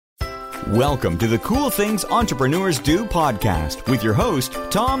Welcome to the Cool Things Entrepreneurs Do podcast with your host,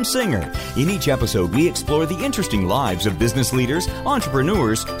 Tom Singer. In each episode, we explore the interesting lives of business leaders,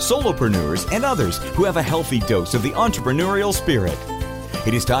 entrepreneurs, solopreneurs, and others who have a healthy dose of the entrepreneurial spirit.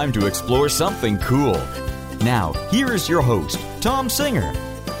 It is time to explore something cool. Now, here is your host, Tom Singer.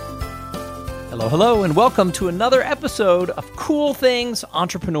 Hello, and welcome to another episode of Cool Things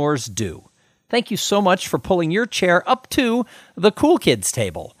Entrepreneurs Do. Thank you so much for pulling your chair up to the Cool Kids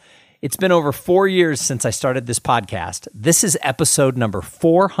table. It's been over 4 years since I started this podcast. This is episode number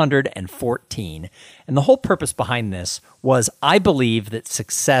 414. And the whole purpose behind this was I believe that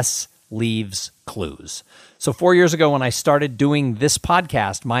success leaves clues. So 4 years ago when I started doing this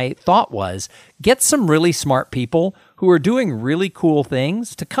podcast, my thought was get some really smart people who are doing really cool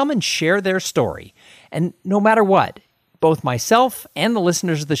things to come and share their story. And no matter what, both myself and the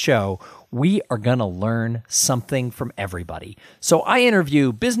listeners of the show, we are going to learn something from everybody. So I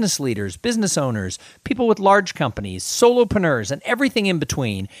interview business leaders, business owners, people with large companies, solopreneurs, and everything in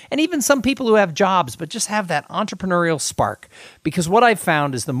between, and even some people who have jobs but just have that entrepreneurial spark. Because what I've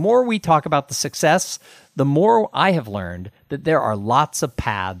found is the more we talk about the success, the more I have learned that there are lots of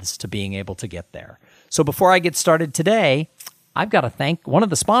paths to being able to get there. So before I get started today, I've got to thank one of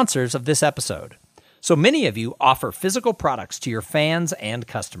the sponsors of this episode. So many of you offer physical products to your fans and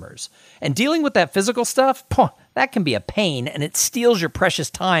customers. And dealing with that physical stuff, that can be a pain, and it steals your precious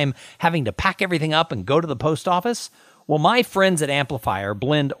time having to pack everything up and go to the post office. Well, my friends at Amplifier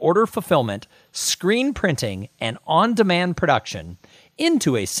blend order fulfillment, screen printing, and on-demand production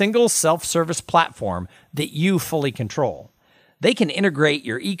into a single self-service platform that you fully control. They can integrate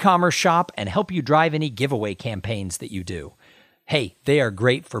your e-commerce shop and help you drive any giveaway campaigns that you do. Hey, they are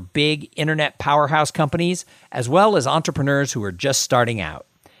great for big internet powerhouse companies as well as entrepreneurs who are just starting out.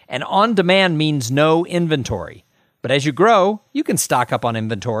 And on-demand means no inventory. But as you grow, you can stock up on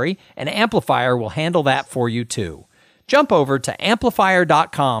inventory, and Amplifier will handle that for you too. Jump over to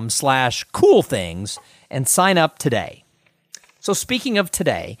amplifier.com/coolthings and sign up today. So speaking of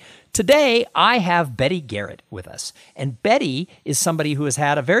today I have Betty Garrett with us. And Betty is somebody who has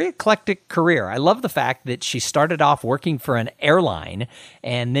had a very eclectic career. I love the fact that she started off working for an airline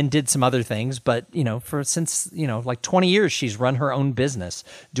and then did some other things. But, since 20 years, she's run her own business,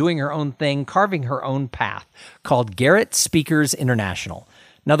 doing her own thing, carving her own path called Garrett Speakers International.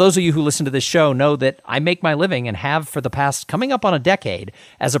 Now, those of you who listen to this show know that I make my living and have for the past coming up on a decade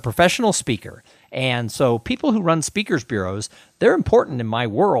as a professional speaker. And so people who run speakers bureaus, they're important in my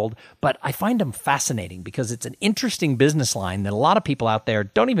world, but I find them fascinating because it's an interesting business line that a lot of people out there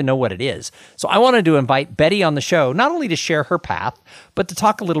don't even know what it is. So I wanted to invite Betty on the show, not only to share her path, but to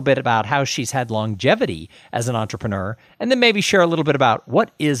talk a little bit about how she's had longevity as an entrepreneur, and then maybe share a little bit about what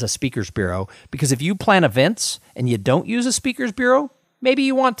is a speakers bureau, because if you plan events and you don't use a speakers bureau, maybe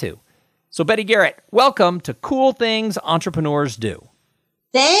you want to. So Betty Garrett, welcome to Cool Things Entrepreneurs Do.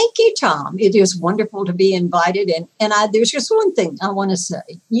 Thank you, Tom. It is wonderful to be invited. And there's just one thing I want to say.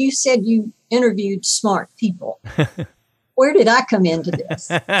 You said you interviewed smart people. Where did I come into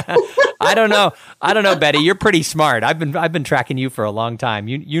this? I don't know, Betty. You're pretty smart. I've been tracking you for a long time.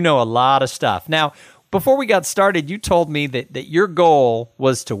 You know a lot of stuff. Now, before we got started, you told me that your goal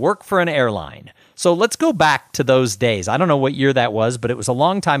was to work for an airline. So let's go back to those days. I don't know what year that was, but it was a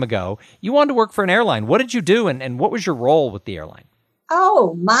long time ago. You wanted to work for an airline. What did you do, and what was your role with the airline?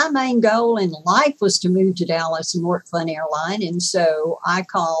 Oh, my main goal in life was to move to Dallas and work for an airline. And so I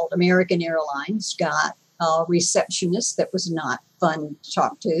called American Airlines, got a receptionist that was not fun to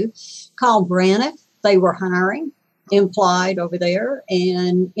talk to, called Braniff. They were hiring, implied over there,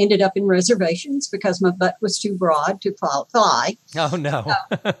 and ended up in reservations because my butt was too broad to fly. Oh, no.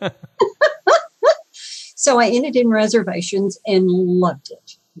 So I ended in reservations and loved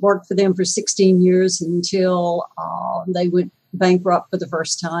it. Worked for them for 16 years until they went bankrupt for the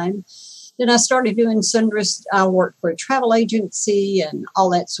first time. Then I started doing sundress. I worked for a travel agency and all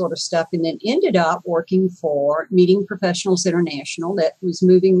that sort of stuff, and then ended up working for Meeting Professionals International that was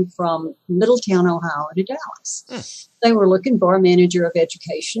moving from Middletown, Ohio to Dallas. They were looking for a manager of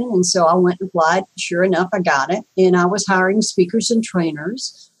education, and so I went and applied. Sure enough, I got it, and I was hiring speakers and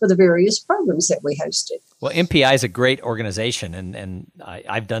trainers for the various programs that we hosted. Well, MPI is a great organization, and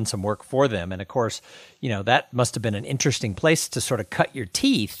I've done some work for them. And of course, that must have been an interesting place to sort of cut your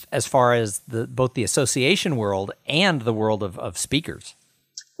teeth as far as both the association world and the world of speakers.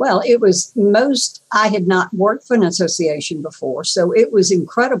 Well, I had not worked for an association before, so it was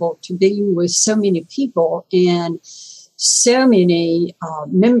incredible to be with so many people and so many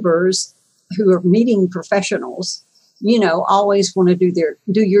members who are meeting professionals always want to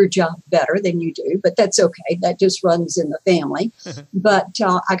do your job better than you do, but that's okay. That just runs in the family. But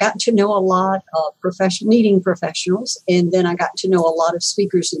I got to know a lot of meeting professionals, and then I got to know a lot of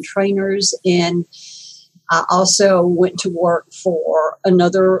speakers and trainers. And I also went to work for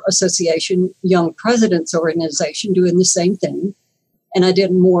another association, Young Presidents Organization, doing the same thing. And I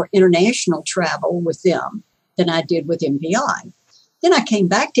did more international travel with them than I did with MPI. Then I came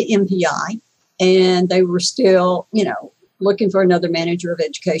back to MPI, and they were still, looking for another manager of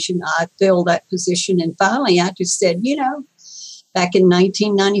education. I filled that position. And finally, I just said, back in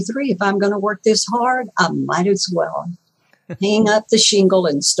 1993, if I'm going to work this hard, I might as well hang up the shingle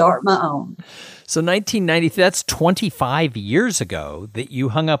and start my own. So 1990, that's 25 years ago that you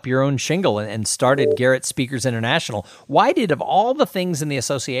hung up your own shingle and started Garrett Speakers International. Why did, of all the things in the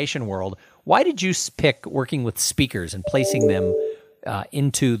association world, why did you pick working with speakers and placing them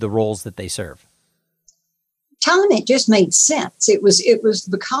into the roles that they serve? Tom, it just made sense. It was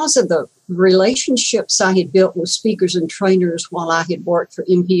because of the relationships I had built with speakers and trainers while I had worked for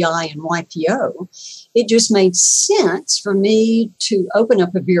MPI and YPO. It just made sense for me to open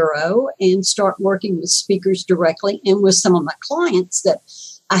up a bureau and start working with speakers directly and with some of my clients that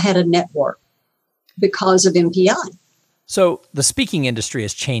I had a network because of MPI. So the speaking industry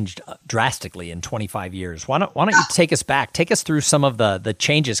has changed drastically in 25 years. Why don't you take us back? Take us through some of the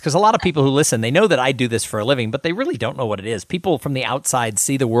changes, because a lot of people who listen, they know that I do this for a living, but they really don't know what it is. People from the outside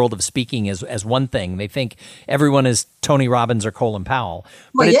see the world of speaking as one thing. They think everyone is Tony Robbins or Colin Powell.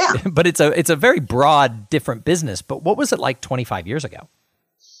 But it's a very broad, different business. But what was it like 25 years ago?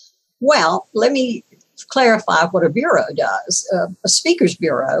 Well, let me clarify what a bureau does. A speakers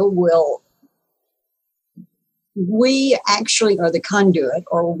bureau we actually are the conduit,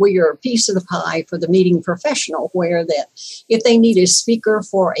 or we are a piece of the pie for the meeting professional, where that if they need a speaker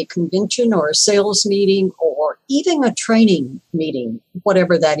for a convention or a sales meeting or even a training meeting,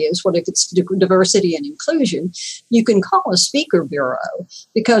 whatever that is, what if it's diversity and inclusion, you can call a speaker bureau,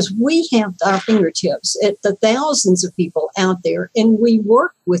 because we have our fingertips at the thousands of people out there, and we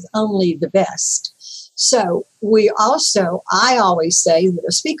work with only the best. So I always say that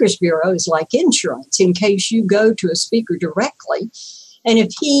a speaker's bureau is like insurance in case you go to a speaker directly. And if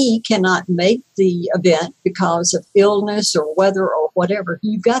he cannot make the event because of illness or weather or whatever,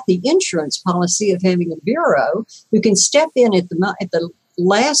 you've got the insurance policy of having a bureau who can step in at the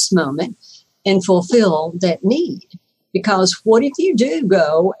last moment and fulfill that need. Because what if you do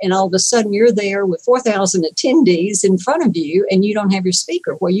go and all of a sudden you're there with 4,000 attendees in front of you and you don't have your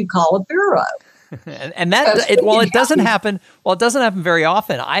speaker? Well, you call a bureau. And it doesn't happen very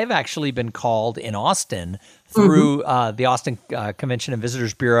often. I've actually been called in Austin through the Austin Convention and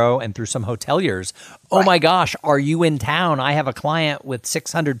Visitors Bureau and through some hoteliers. Oh my gosh, are you in town? I have a client with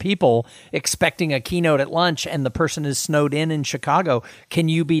 600 people expecting a keynote at lunch, and the person is snowed in Chicago. Can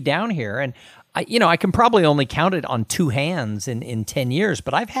you be down here? And I can probably only count it on two hands in 10 years,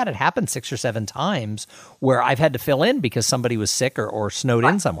 but I've had it happen 6 or 7 times where I've had to fill in because somebody was sick or snowed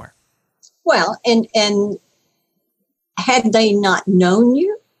in somewhere. Well, and had they not known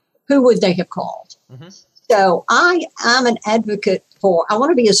you, who would they have called? Mm-hmm. So I'm an advocate I want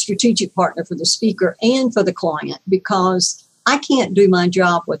to be a strategic partner for the speaker and for the client, because I can't do my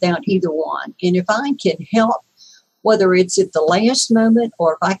job without either one. And if I can help, whether it's at the last moment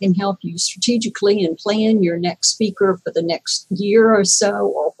or if I can help you strategically and plan your next speaker for the next year or so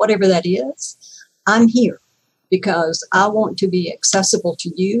or whatever that is, I'm here. Because I want to be accessible to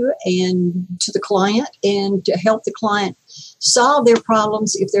you and to the client, and to help the client solve their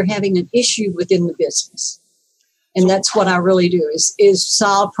problems if they're having an issue within the business. And that's what I really do, is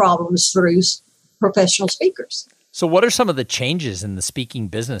solve problems through professional speakers. So what are some of the changes in the speaking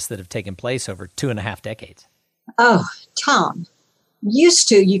business that have taken place over 2.5 decades? Oh, Tom, used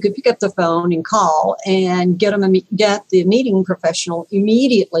to, you could pick up the phone and call and get the meeting professional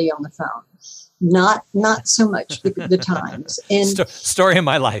immediately on the phone. Not so much the times. And story of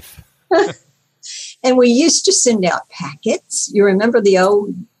my life. And we used to send out packets. You remember the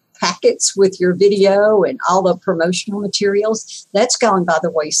old packets with your video and all the promotional materials? That's gone by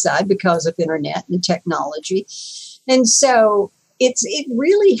the wayside because of internet and technology. And so it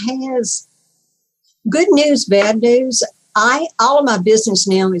really has good news, bad news. All of my business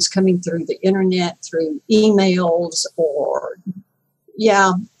now is coming through the internet, through emails, or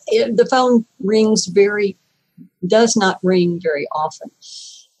the phone does not ring very often.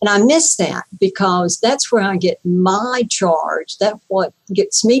 And I miss that, because that's where I get my charge. That's what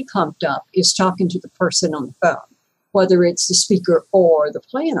gets me pumped up, is talking to the person on the phone, whether it's the speaker or the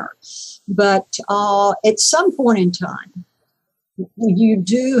planner. But at some point in time, you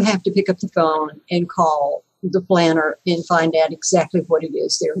do have to pick up the phone and call the planner and find out exactly what it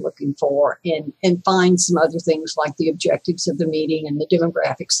is they're looking for, and find some other things like the objectives of the meeting and the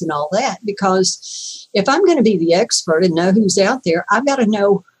demographics and all that. Because if I'm going to be the expert and know who's out there, I've got to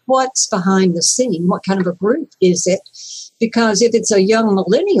know what's behind the scene. What kind of a group is it? Because if it's a young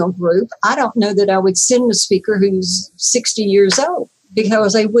millennial group, I don't know that I would send a speaker who's 60 years old,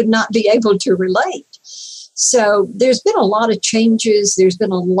 because they would not be able to relate. So there's been a lot of changes. There's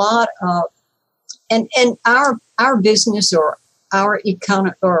been a lot of, and our business or our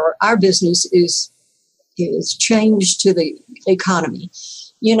economy or our business is changed to the economy.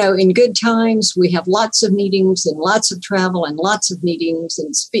 You know, in good times, we have lots of meetings and lots of travel and lots of meetings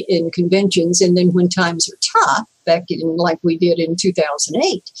and conventions. And then when times are tough, back in like we did in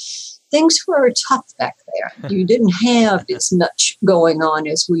 2008, things were tough back there. You didn't have as much going on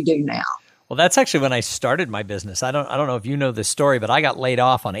as we do now. Well, that's actually when I started my business. I don't know if you know this story, but I got laid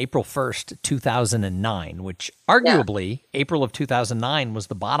off on April 1st, 2009, which arguably April of 2009 was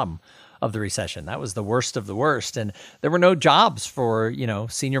the bottom of the recession. That was the worst of the worst. And there were no jobs for,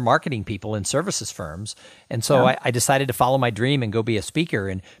 senior marketing people in services firms. And so I decided to follow my dream and go be a speaker.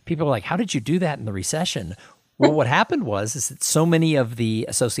 And people were like, how did you do that in the recession? Well, what happened is that so many of the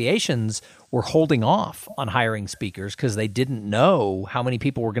associations were holding off on hiring speakers because they didn't know how many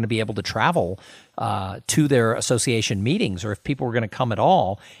people were going to be able to travel to their association meetings, or if people were going to come at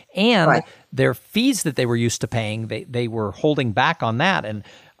all. And their fees that they were used to paying, they were holding back on that. And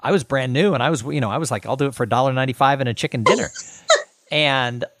I was brand new, and I was like, I'll do it for $1.95 and a chicken dinner.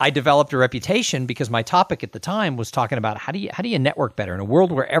 And I developed a reputation because my topic at the time was talking about how do you network better in a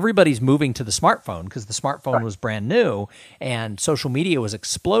world where everybody's moving to the smartphone, because the smartphone was brand new and social media was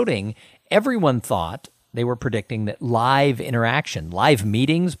exploding. Everyone thought, they were predicting that live interaction, live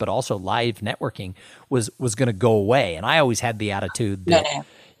meetings, but also live networking was going to go away. And I always had the attitude that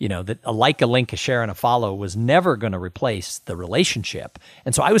that a like, a link, a share, and a follow was never going to replace the relationship.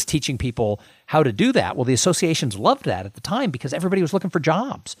 And so I was teaching people how to do that. Well, the associations loved that at the time because everybody was looking for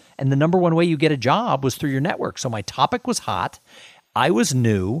jobs. And the number one way you get a job was through your network. So my topic was hot. I was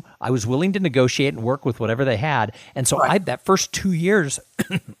new. I was willing to negotiate and work with whatever they had. And so that first 2 years,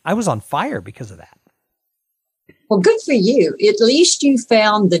 I was on fire because of that. Well, good for you. At least you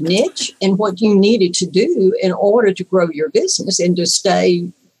found the niche and what you needed to do in order to grow your business and to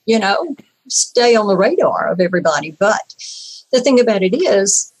stay on the radar of everybody. But the thing about it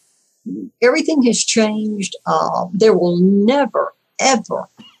is, everything has changed. There will never, ever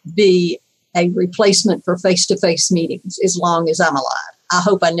be a replacement for face-to-face meetings as long as I'm alive. I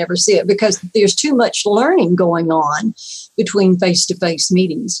hope I never see it, because there's too much learning going on between face-to-face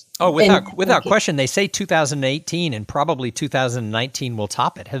meetings. Oh, without question. They say 2018 and probably 2019 will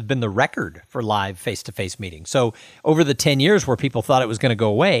top it, have been the record for live face-to-face meetings. So over the 10 years where people thought it was going to go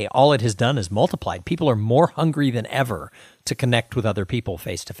away, all it has done is multiplied. People are more hungry than ever to connect with other people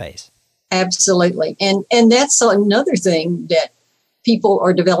face-to-face. Absolutely. And that's another thing, that people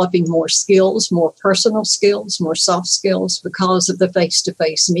are developing more skills, more personal skills, more soft skills because of the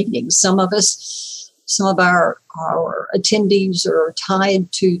face-to-face meetings. Some of our attendees are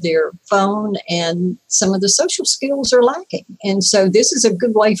tied to their phone, and some of the social skills are lacking. And so this is a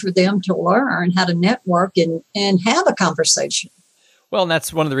good way for them to learn how to network and have a conversation. Well, and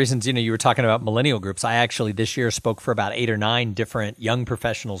that's one of the reasons, you were talking about millennial groups. I actually this year spoke for about 8 or 9 different young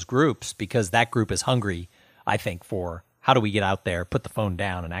professionals groups, because that group is hungry, I think, for how do we get out there, put the phone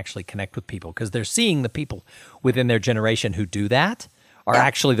down, and actually connect with people? Because they're seeing the people within their generation who do that are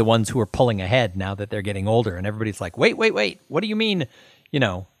actually the ones who are pulling ahead now that they're getting older. And everybody's like, wait, what do you mean,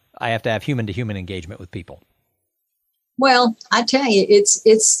 I have to have human-to-human engagement with people? Well, I tell you,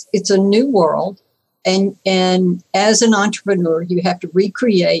 it's a new world. And as an entrepreneur, you have to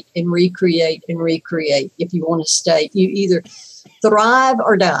recreate and recreate and recreate if you want to stay. You either thrive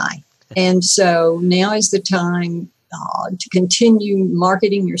or die. And so now is the time to continue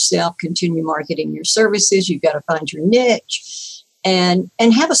marketing yourself, continue marketing your services. You've got to find your niche and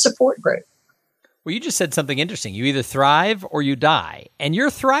have a support group. Well, you just said something interesting. You either thrive or you die, and you're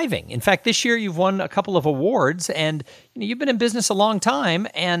thriving. In fact, this year you've won a couple of awards, and you've been in business a long time.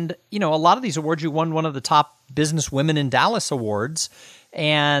 And a lot of these awards, you won one of the top business women in Dallas awards.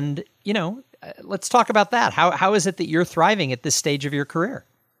 And let's talk about that. How is it that you're thriving at this stage of your career?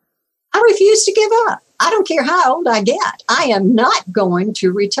 I refuse to give up. I don't care how old I get. I am not going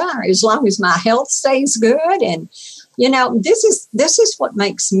to retire as long as my health stays good. And, this is what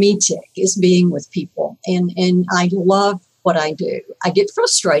makes me tick, is being with people. And I love what I do. I get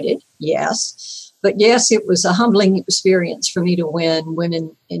frustrated, yes. But yes, it was a humbling experience for me to win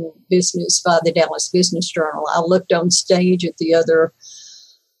Women in Business by the Dallas Business Journal. I looked on stage at the other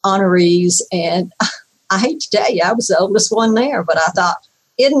honorees, and I hate to tell you, I was the oldest one there, but I thought,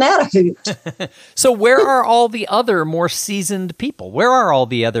 isn't that a hoot? So where are all the other more seasoned people? Where are all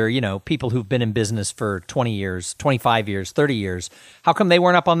the other, people who've been in business for 20 years, 25 years, 30 years? How come they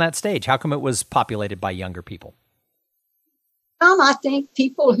weren't up on that stage? How come it was populated by younger people? I think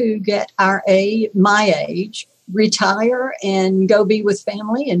people who get my age, retire and go be with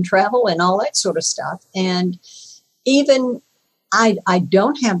family and travel and all that sort of stuff. And even I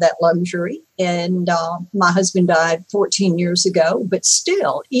don't have that luxury. And my husband died 14 years ago. But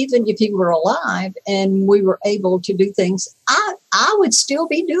still, even if he were alive and we were able to do things, I would still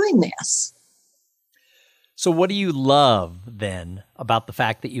be doing this. So what do you love then about the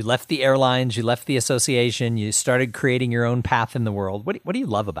fact that you left the airlines, you left the association, you started creating your own path in the world? What do you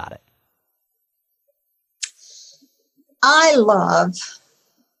love about it?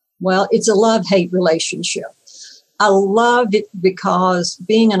 It's a love-hate relationship. I love it because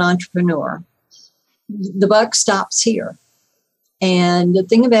being an entrepreneur, the buck stops here. And the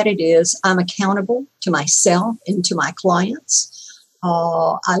thing about it is I'm accountable to myself and to my clients.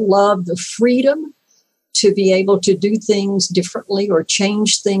 I love the freedom to be able to do things differently or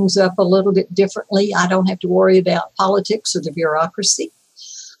change things up a little bit differently. I don't have to worry about politics or the bureaucracy.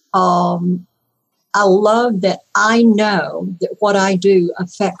 I love that I know that what I do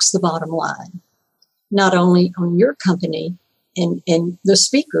affects the bottom line, not only on your company and the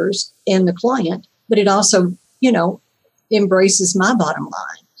speakers and the client, but it also, embraces my bottom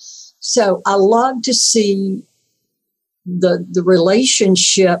line. So I love to see the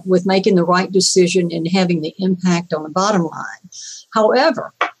relationship with making the right decision and having the impact on the bottom line.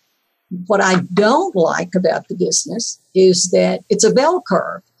 However, what I don't like about the business is that it's a bell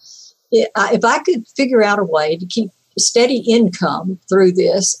curve. If I could figure out a way to keep steady income through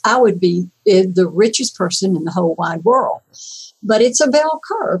this, I would be the richest person in the whole wide world. But it's a bell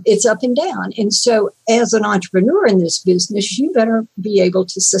curve. It's up and down. And so as an entrepreneur in this business, you better be able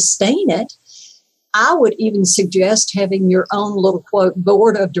to sustain it. I would even suggest having your own little, quote,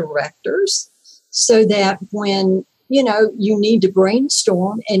 board of directors so that when, you need to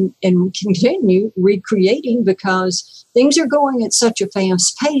brainstorm and continue recreating because things are going at such a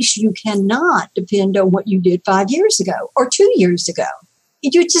fast pace, you cannot depend on what you did 5 years ago or 2 years ago.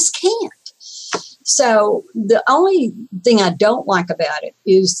 You just can't. So the only thing I don't like about it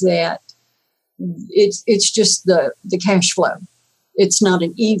is that it's just the cash flow. It's not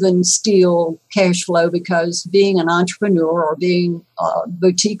an even steel cash flow because being an entrepreneur or being a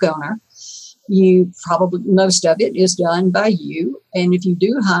boutique owner, most of it is done by you. And if you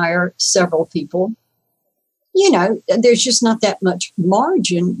do hire several people, there's just not that much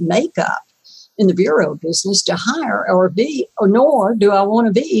margin makeup in the bureau business to hire nor do I want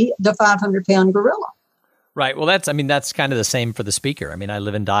to be the 500-pound gorilla. Right. Well, that's kind of the same for the speaker. I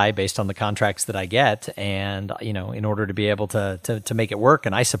live and die based on the contracts that I get. And, in order to be able to make it work,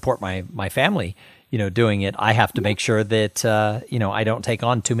 and I support my family, doing it, I have to make sure that, I don't take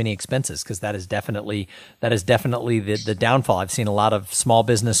on too many expenses because that is definitely the downfall. I've seen a lot of small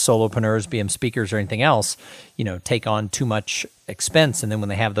business solopreneurs, be them speakers or anything else, take on too much expense. And then when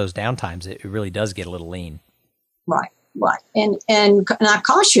they have those downtimes, it really does get a little lean. Right. Right. And I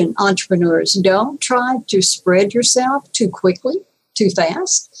caution entrepreneurs, don't try to spread yourself too quickly, too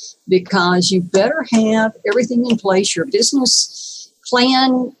fast, because you better have everything in place, your business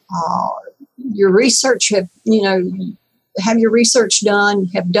plan, your research, have your research done,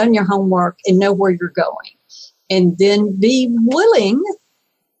 have done your homework and know where you're going. And then be willing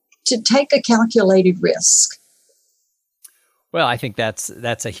to take a calculated risk. Well, I think that's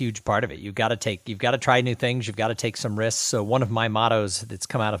a huge part of it. You've got to try new things. You've got to take some risks. So one of my mottos that's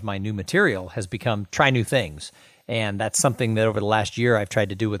come out of my new material has become try new things. And that's something that over the last year I've tried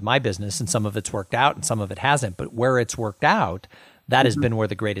to do with my business, and some of it's worked out and some of it hasn't. But where it's worked out, that has been where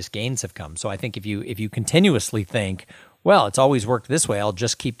the greatest gains have come. So I think if you continuously think, well, it's always worked this way, I'll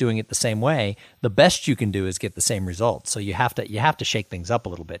just keep doing it the same way, the best you can do is get the same results. So you have to shake things up a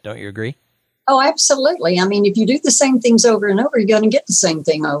little bit. Don't you agree? Oh, absolutely. If you do the same things over and over, you're going to get the same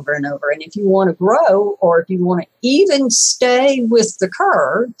thing over and over. And if you want to grow, or if you want to even stay with the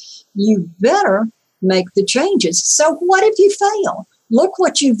curve, you better make the changes. So what if you fail? Look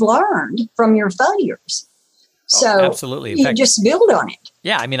what you've learned from your failures. So absolutely. You just build on it.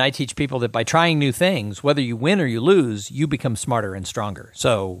 Yeah. I teach people that by trying new things, whether you win or you lose, you become smarter and stronger.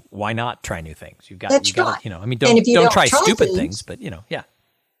 So why not try new things? Don't try stupid things, but yeah.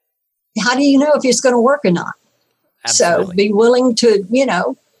 How do you know if it's going to work or not? Absolutely. So be willing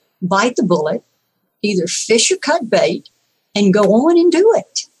to, bite the bullet, either fish or cut bait, and go on and do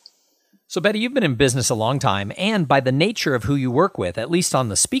it. So, Betty, you've been in business a long time, and by the nature of who you work with, at least on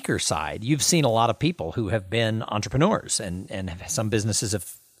the speaker side, you've seen a lot of people who have been entrepreneurs, and some businesses have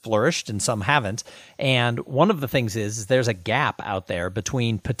flourished and some haven't. And one of the things is there's a gap out there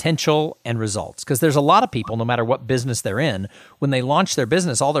between potential and results, because there's a lot of people, no matter what business they're in, when they launch their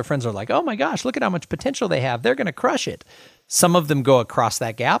business, all their friends are like, oh my gosh, look at how much potential they have. They're going to crush it. Some of them go across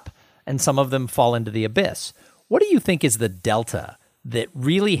that gap, and some of them fall into the abyss. What do you think is the delta that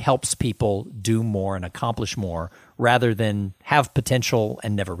really helps people do more and accomplish more rather than have potential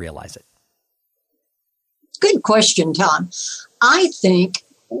and never realize it? Good question, Tom. I think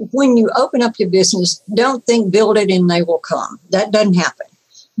when you open up your business, don't think build it and they will come. That doesn't happen.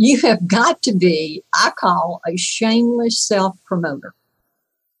 You have got to be, I call, a shameless self-promoter.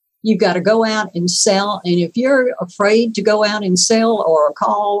 You've got to go out and sell. And if you're afraid to go out and sell or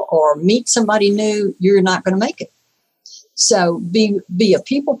call or meet somebody new, you're not going to make it. So be a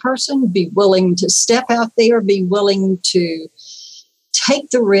people person, be willing to step out there, be willing to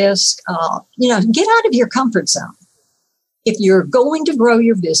take the risk, get out of your comfort zone. If you're going to grow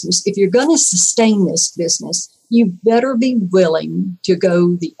your business, if you're going to sustain this business, you better be willing to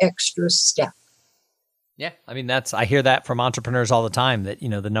go the extra step. Yeah, I mean, I hear that from entrepreneurs all the time, that,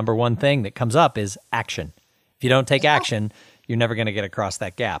 the number one thing that comes up is action. If you don't take action, you're never going to get across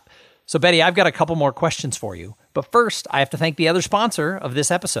that gap. So, Betty, I've got a couple more questions for you. But first, I have to thank the other sponsor of this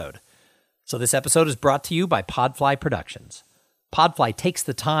episode. So this episode is brought to you by Podfly Productions. Podfly takes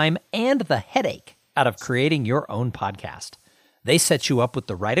the time and the headache out of creating your own podcast. They set you up with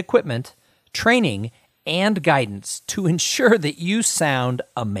the right equipment, training, and guidance to ensure that you sound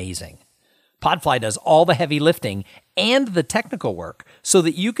amazing. Podfly does all the heavy lifting and the technical work so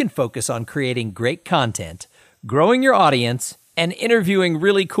that you can focus on creating great content, growing your audience, and interviewing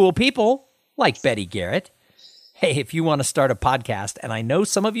really cool people like Betty Garrett. Hey, if you want to start a podcast, and I know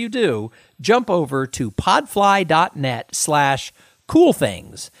some of you do, jump over to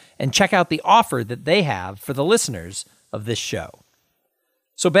podfly.net/coolthings and check out the offer that they have for the listeners of this show.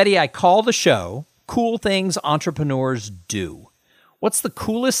 So, Betty, I call the show Cool Things Entrepreneurs Do. What's the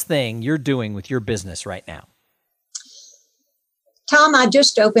coolest thing you're doing with your business right now? Tom, I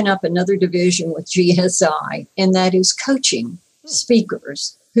just opened up another division with GSI, and that is coaching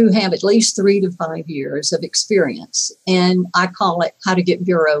speakers who have at least 3 to 5 years of experience. And I call it How to Get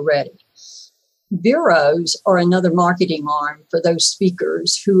Bureau Ready. Bureaus are another marketing arm for those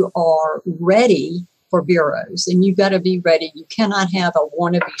speakers who are ready for bureaus. And you've got to be ready. You cannot have a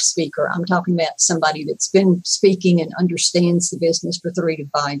wannabe speaker. I'm talking about somebody that's been speaking and understands the business for 3 to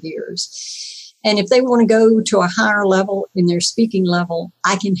 5 years. And if they want to go to a higher level in their speaking level,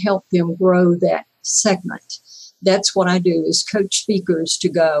 I can help them grow that segment. That's what I do, is coach speakers to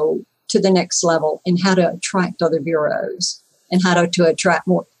go to the next level and how to attract other bureaus and how to attract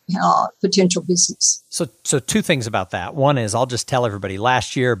more potential business. So 2 things about that. One is, I'll just tell everybody,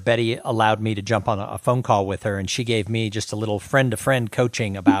 last year, Betty allowed me to jump on a phone call with her, and she gave me just a little friend-to-friend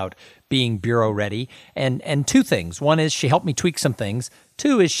coaching about being bureau ready. And 2 things. One is she helped me tweak some things.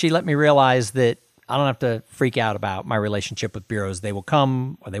 2 is she let me realize that I don't have to freak out about my relationship with bureaus. They will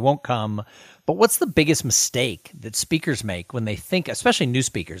come or they won't come. But what's the biggest mistake that speakers make when they think, especially new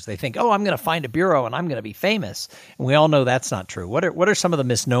speakers, they think, oh, I'm going to find a bureau and I'm going to be famous. And we all know that's not true. What are some of the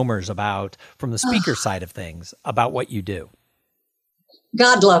misnomers about, from the speaker side of things, about what you do?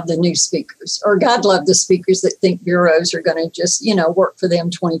 God love the new speakers, or God love the speakers that think bureaus are going to just, work for them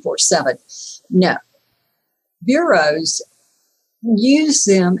 24/7. No. Bureaus, use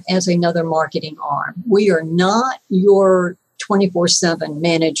them as another marketing arm. We are not your 24/7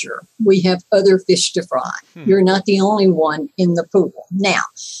 manager. We have other fish to fry. You're not the only one in the pool. Now,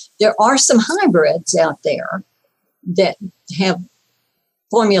 there are some hybrids out there that have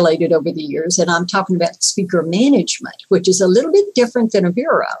formulated over the years, and I'm talking about speaker management, which is a little bit different than a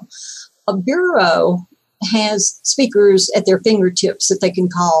bureau. A bureau has speakers at their fingertips that they can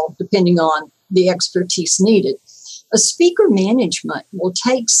call depending on the expertise needed. A speaker management will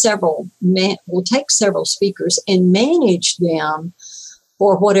take several speakers and manage them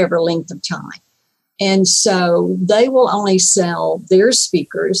for whatever length of time. And so they will only sell their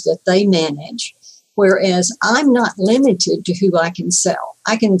speakers that they manage, whereas I'm not limited to who I can sell.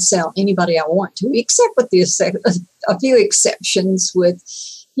 I can sell anybody I want to, except with a few exceptions with,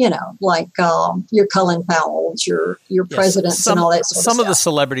 like your Colin Powell's, your presidents and all that sort of stuff. Some of the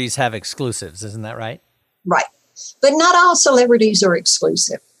celebrities have exclusives, isn't that right? Right. But not all celebrities are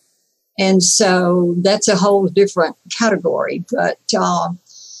exclusive. And so that's a whole different category. But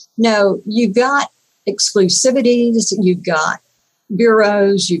no, you've got exclusivities, you've got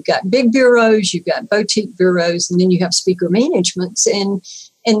bureaus, you've got big bureaus, you've got boutique bureaus, and then you have speaker managements. And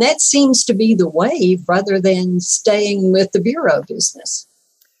And that seems to be the wave rather than staying with the bureau business.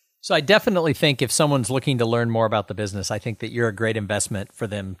 So I definitely think if someone's looking to learn more about the business, I think that you're a great investment for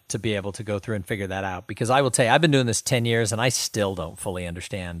them to be able to go through and figure that out. Because I will tell you, I've been doing this 10 years and I still don't fully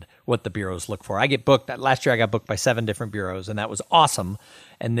understand what the bureaus look for. I get booked. Last year I got booked by 7 different bureaus and that was awesome.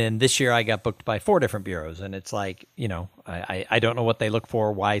 And then this year I got booked by 4 different bureaus. And it's like, I don't know what they look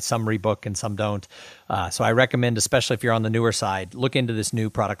for, why some rebook and some don't. So I recommend, especially if you're on the newer side, look into this new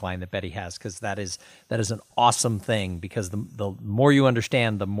product line that Betty has, because that is an awesome thing, because the more you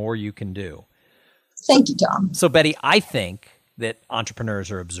understand, the more you can do. Thank you, Tom. So Betty, I think that entrepreneurs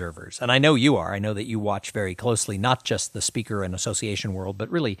are observers. And I know you are. I know that you watch very closely, not just the speaker and association world, but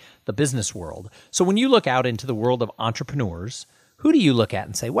really the business world. So when you look out into the world of entrepreneurs, who do you look at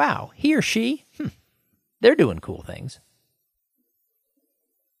and say, wow, he or she, they're doing cool things?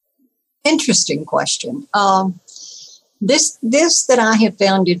 Interesting question. This that I have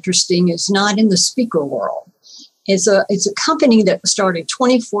found interesting is not in the speaker world. It's a company that started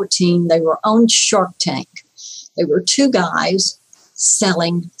 2014. They were on Shark Tank. They were 2 guys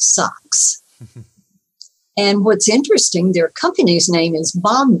selling socks. And what's interesting, their company's name is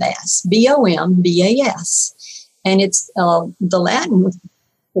Bombas, Bombas. And it's the Latin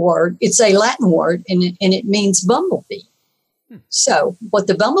word. It's a Latin word, and it means bumblebee. So what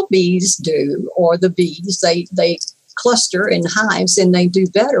the bumblebees do, or the bees, they cluster in hives, and they do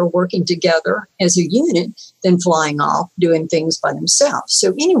better working together as a unit than flying off doing things by themselves.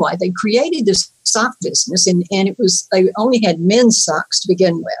 So anyway, they created this sock business, and they only had men's socks to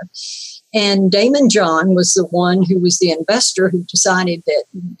begin with. And Damon John was the one who was the investor who decided that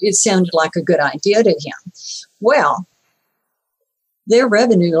it sounded like a good idea to him. Well, their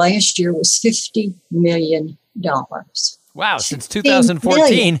revenue last year was $50 million. Wow, since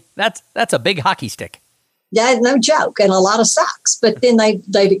 2014, that's a big hockey stick. Yeah, no joke, and a lot of socks. But then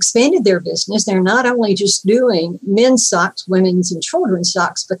they've expanded their business. They're not only just doing men's socks, women's and children's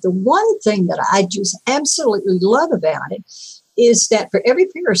socks, but the one thing that I just absolutely love about it is that for every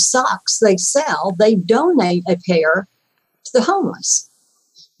pair of socks they sell, they donate a pair to the homeless.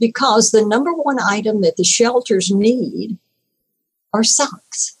 Because the number one item that the shelters need are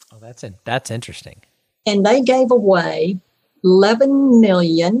socks. Oh, that's interesting. And they gave away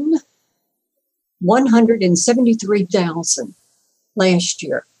 11,173,000 last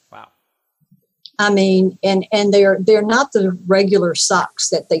year. Wow. I mean, and they're not the regular socks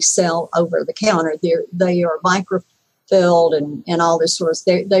that they sell over the counter. They are microfilled and all this sort of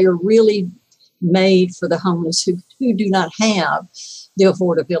stuff. They are really made for the homeless who do not have the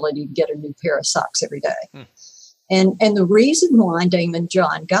affordability to get a new pair of socks every day. And the reason why Damon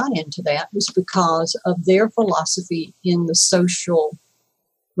John got into that was because of their philosophy in the social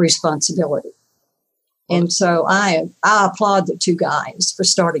responsibility. And so I applaud the 2 guys for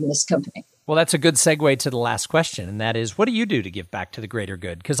starting this company. Well, that's a good segue to the last question, and that is, what do you do to give back to the greater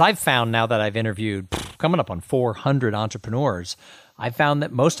good? Because I've found, now that I've interviewed coming up on 400 entrepreneurs, I've found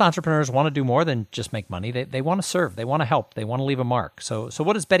that most entrepreneurs want to do more than just make money. They want to serve. They want to help. They want to leave a mark. So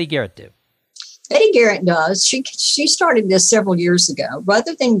what does Betty Garrett do? Betty Garrett does. She started this several years ago.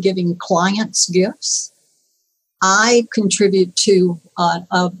 Rather than giving clients gifts, I contribute to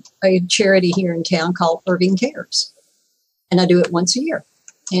a charity here in town called Irving Cares. And I do it once a year.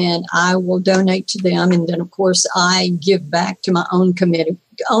 And I will donate to them. And then, of course, I give back to my own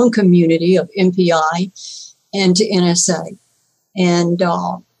community of MPI and to NSA. And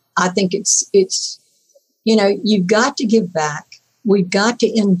I think it's you've got to give back. We've got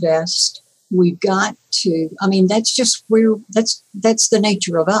to invest. We've got to, that's just that's the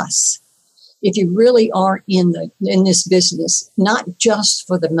nature of us. If you really are in this business, not just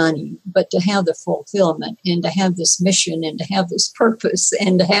for the money, but to have the fulfillment and to have this mission and to have this purpose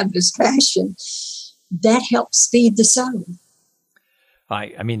and to have this passion, that helps feed the soul.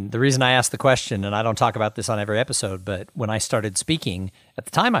 The reason I asked the question, and I don't talk about this on every episode, but when I started speaking, at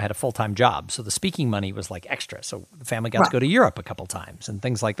the time I had a full-time job. So the speaking money was like extra. So the family got to go to Europe a couple times and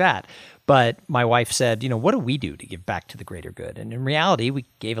things like that. But my wife said, what do we do to give back to the greater good? And in reality, we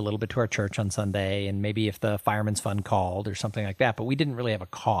gave a little bit to our church on Sunday, and maybe if the Fireman's Fund called or something like that, but we didn't really have a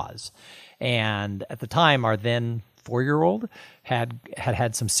cause. And at the time, our then 4-year-old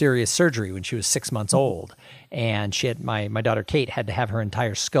had some serious surgery when she was 6 months old. And she had my daughter Kate had to have her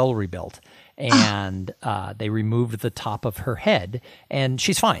entire skull rebuilt. And they removed the top of her head, and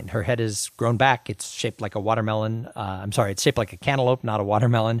she's fine. Her head is grown back. It's shaped like a watermelon. It's shaped like a cantaloupe, not a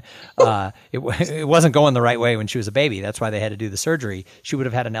watermelon. It wasn't going the right way when she was a baby. That's why they had to do the surgery. She would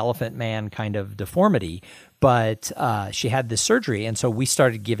have had an elephant man kind of deformity. But she had this surgery, and so we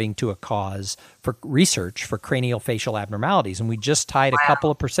started giving to a cause for research for cranial facial abnormalities, and we just tied a couple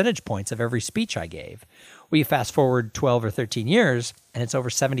of percentage points of every speech I gave. We fast forward 12 or 13 years, and it's over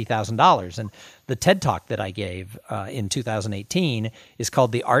 $70,000. And the TED Talk that I gave in 2018 is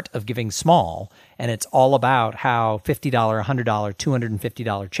called The Art of Giving Small, and it's all about how $50, $100,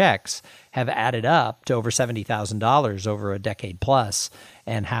 $250 checks have added up to over $70,000 over a decade plus,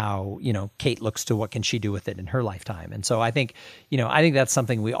 and how, Kate looks to what can she do with it in her lifetime. And so I think that's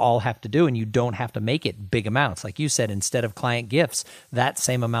something we all have to do, and you don't have to make it big amounts. Like you said, instead of client gifts, that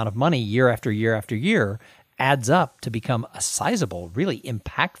same amount of money year after year after year adds up to become a sizable, really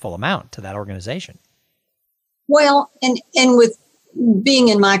impactful amount to that organization. Well, and with being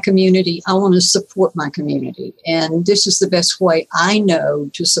in my community, I want to support my community. And this is the best way I know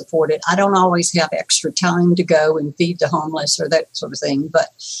to support it. I don't always have extra time to go and feed the homeless or that sort of thing. But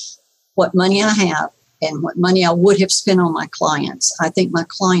what money I have and what money I would have spent on my clients, I think my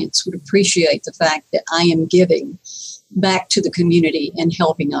clients would appreciate the fact that I am giving back to the community and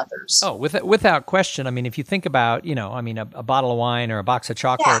helping others. Oh, without question. I mean, if you think about, a bottle of wine or a box of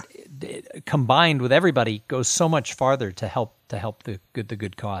chocolate combined with everybody goes so much farther to help the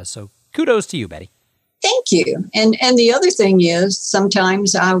good cause. So kudos to you, Betty. Thank you. And the other thing is,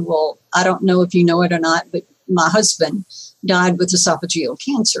 sometimes I don't know if you know it or not, but my husband died with esophageal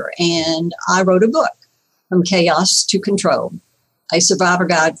cancer, and I wrote a book, From Chaos to Control, a survivor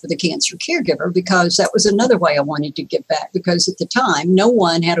guide for the cancer caregiver, because that was another way I wanted to give back, because at the time, no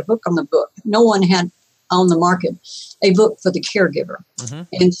one had a book on the book. No one had on the market a book for the caregiver. Mm-hmm.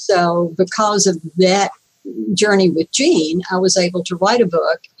 And so because of that journey with Jean, I was able to write a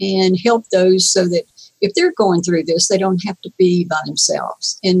book and help those so that if they're going through this, they don't have to be by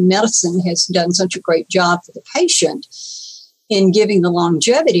themselves. And medicine has done such a great job for the patient in giving the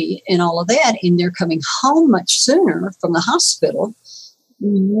longevity and all of that, and they're coming home much sooner from the hospital.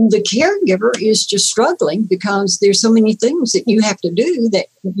 The caregiver is just struggling because there's so many things that you have to do that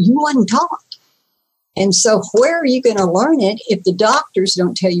you wasn't taught. And so where are you going to learn it if the doctors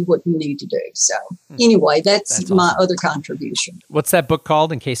don't tell you what you need to do? So anyway, that's my awesome. Other contribution. What's that book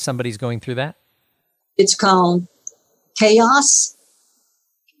called in case somebody's going through that? It's called Chaos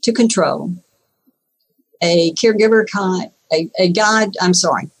to Control, a caregiver a guide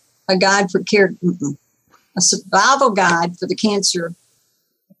for a survival guide for the cancer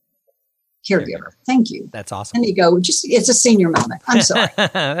caregiver. Thank you. That's awesome. And you go, it's a senior moment. I'm sorry.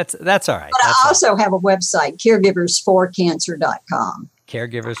 That's all right. But I also have a website, caregiversforcancer.com.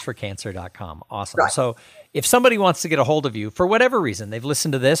 Caregiversforcancer.com. Awesome. Right. So if somebody wants to get a hold of you for whatever reason, they've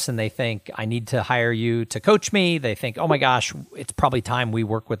listened to this and they think, I need to hire you to coach me. They think, oh my gosh, it's probably time we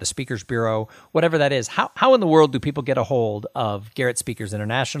work with the Speakers Bureau, whatever that is. How in the world do people get a hold of Garrett Speakers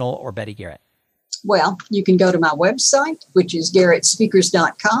International or Betty Garrett? Well, you can go to my website, which is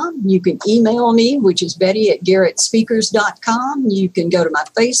garrettspeakers.com. You can email me, which is betty@garrettspeakers.com. You can go to my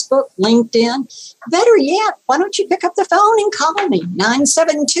Facebook, LinkedIn. Better yet, why don't you pick up the phone and call me,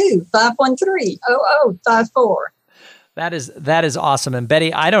 972-513-0054. That is awesome. And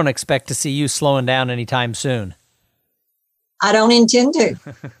Betty, I don't expect to see you slowing down anytime soon. I don't intend to.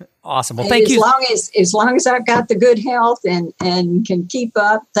 Awesome. Well, thank you. As long as I've got the good health and can keep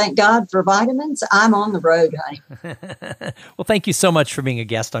up, thank God for vitamins, I'm on the road, honey. Well, thank you so much for being a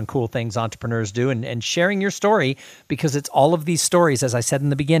guest on Cool Things Entrepreneurs Do and sharing your story, because it's all of these stories, as I said in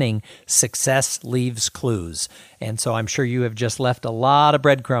the beginning, success leaves clues. And so I'm sure you have just left a lot of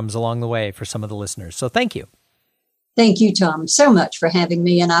breadcrumbs along the way for some of the listeners. So thank you. Thank you, Tom, so much for having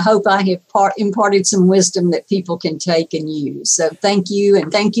me. And I hope I have imparted some wisdom that people can take and use. So thank you.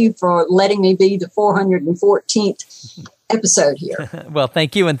 And thank you for letting me be the 414th episode here. Well,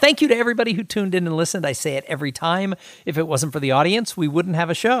 thank you. And thank you to everybody who tuned in and listened. I say it every time. If it wasn't for the audience, we wouldn't have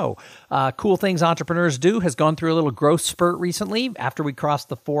a show. Cool Things Entrepreneurs Do has gone through a little growth spurt recently. After we crossed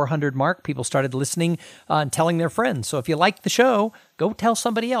the 400 mark, people started listening and telling their friends. So if you like the show, go tell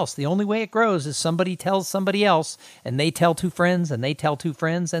somebody else. The only way it grows is somebody tells somebody else, and they tell two friends, and they tell two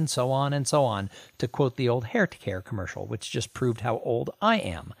friends, and so on, to quote the old hair care commercial, which just proved how old I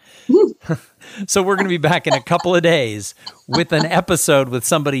am. So we're going to be back in a couple of days with an episode with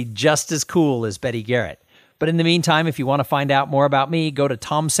somebody just as cool as Betty Garrett. But in the meantime, if you want to find out more about me, go to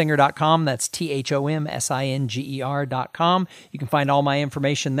tomsinger.com. That's THOMSINGER.com. You can find all my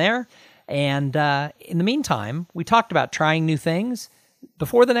information there. And in the meantime, we talked about trying new things.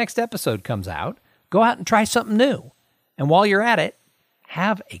 Before the next episode comes out, go out and try something new. And while you're at it,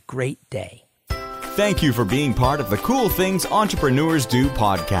 have a great day. Thank you for being part of the Cool Things Entrepreneurs Do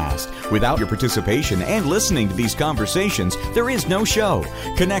podcast. Without your participation and listening to these conversations, there is no show.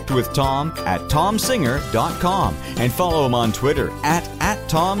 Connect with Tom at tomsinger.com and follow him on Twitter at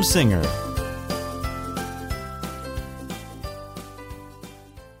 @TomSinger.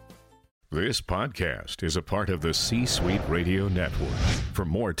 This podcast is a part of the C-Suite Radio Network. For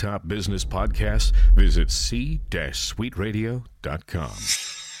more top business podcasts, visit c-suiteradio.com.